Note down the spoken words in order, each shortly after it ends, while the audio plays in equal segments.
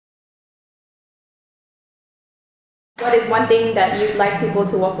What is one thing that you'd like people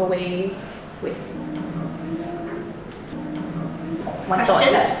to walk away with?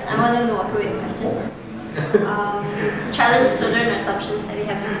 Questions. I want them to walk away with questions. To challenge certain assumptions that they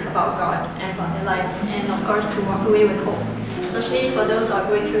have about God and about their lives, and of course to walk away with hope. Especially for those who are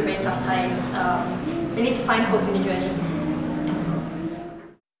going through very tough times, they need to find hope in the journey.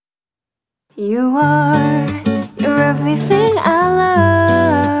 You're everything I love.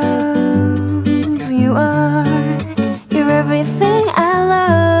 You're everything I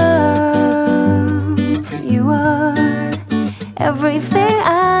love. You are everything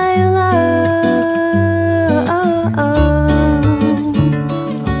I love.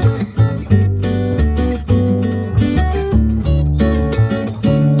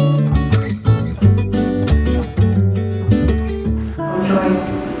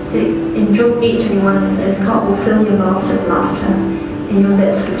 In Job 8:21 it says, God will fill your mouths with laughter and your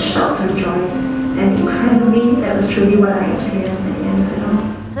lips with shouts of joy. And incredibly, that was truly what I experienced at the end of it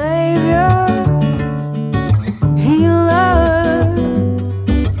all. Savior, healer,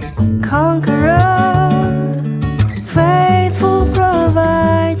 conqueror, faithful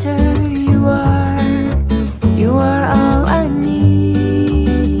provider, you are all I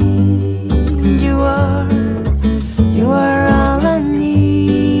need. You are all I need.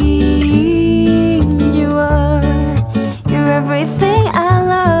 You're everything I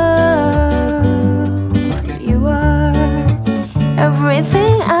love. You are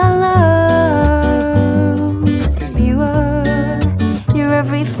everything I love.